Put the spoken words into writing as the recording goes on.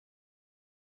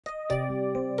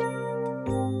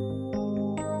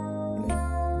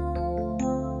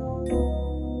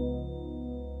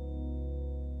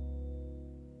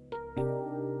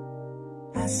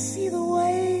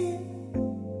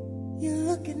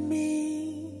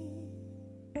me,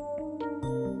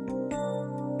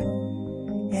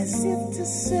 as if to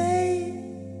say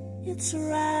it's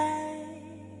right.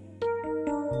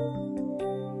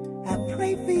 I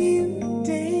pray for you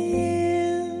day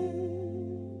in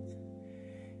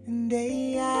and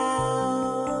day out.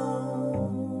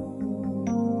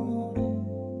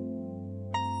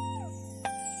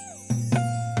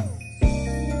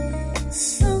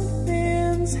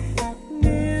 Something's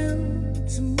happening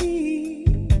to me.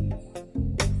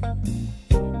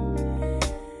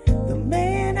 The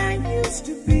man I used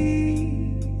to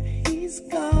be, he's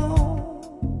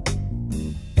gone.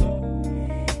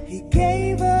 He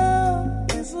gave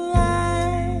up his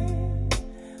life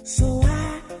so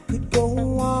I could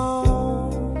go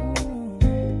on.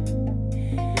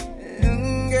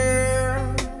 And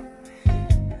girl,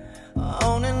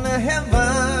 on into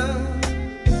heaven,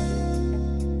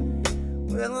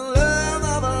 where the love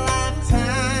of a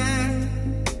lifetime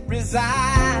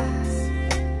resides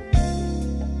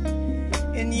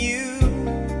in you.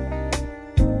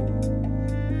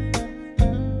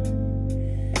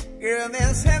 Girl,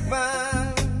 there's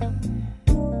heaven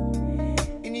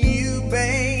in you,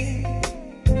 babe.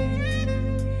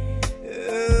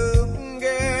 Oh,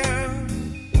 girl,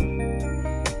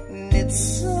 and it's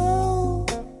so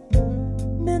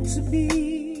meant to be.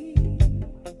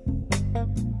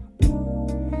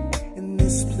 In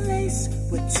this place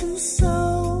where two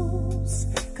souls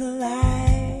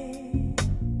collide,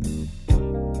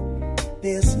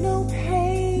 there's no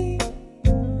pain,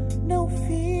 no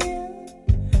fear,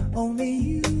 only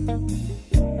you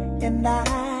and I.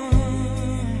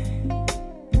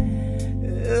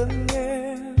 Oh,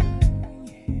 girl,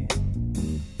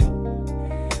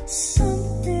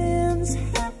 something's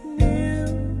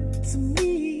happening to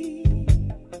me.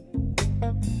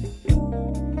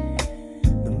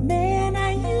 The man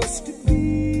I used to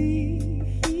be,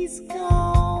 he's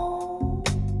gone.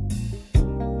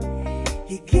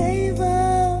 He gave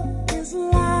up his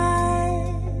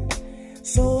life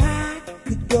so I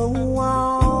could go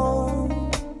on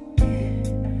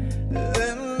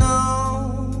and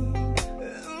on.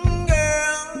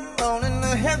 Girl, on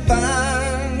into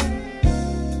heaven,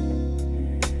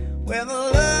 where the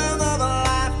love of a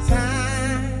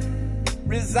lifetime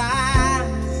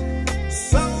resides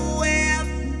somewhere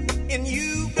in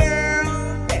you, girl.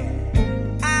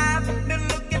 I've been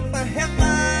looking for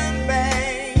heaven,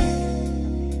 babe.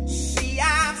 See,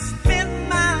 I've spent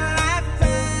my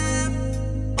lifetime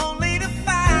only to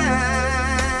find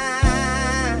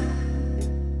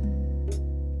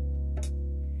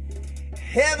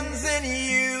heaven's in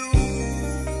you.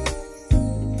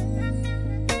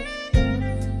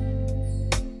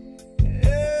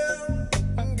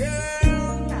 Oh,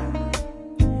 girl,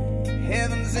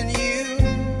 heaven's in you,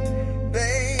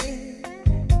 babe.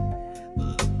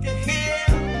 Look at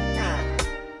here,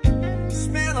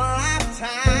 spent a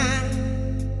lifetime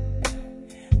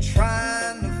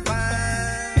trying to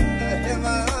find the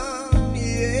heaven,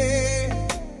 yeah.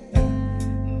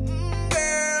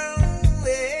 Girl,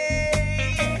 yeah.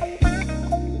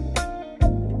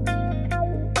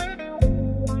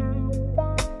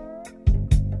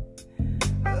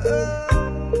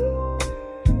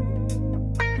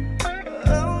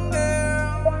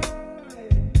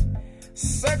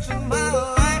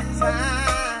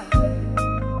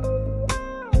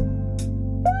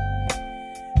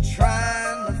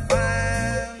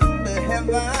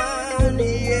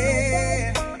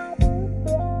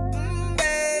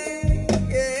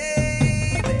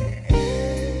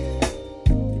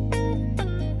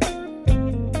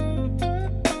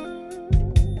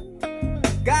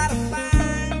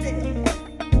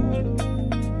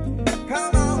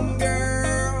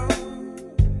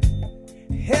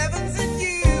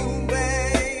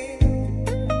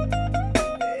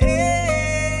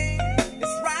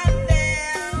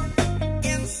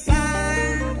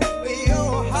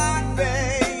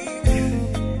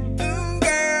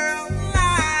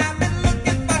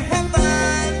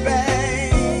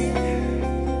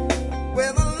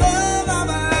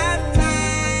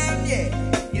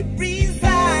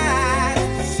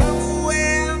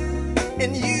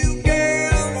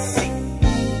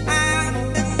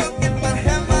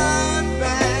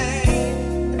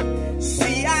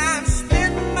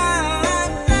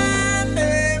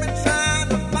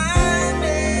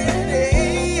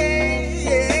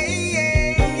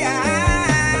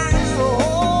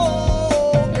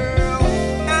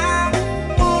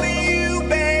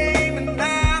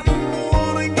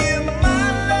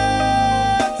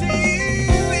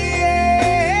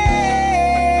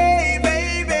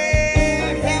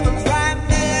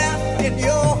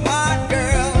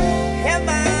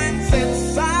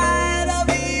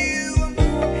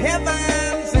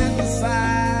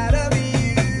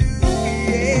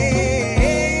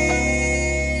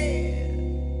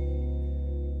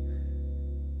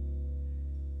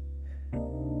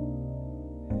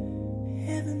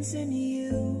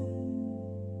 you.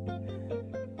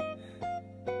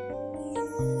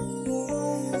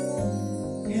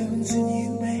 Heaven's in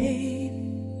you, babe.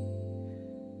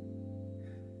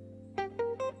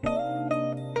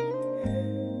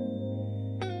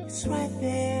 It's right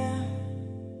there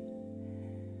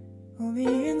on the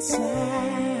inside.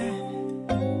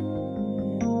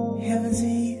 Heaven's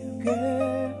in you,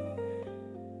 girl.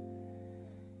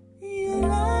 You're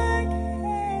like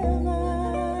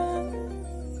heaven.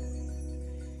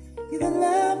 You're the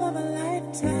love of a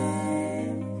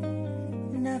lifetime.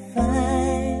 And I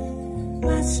find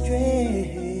my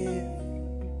strength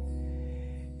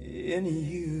in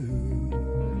you.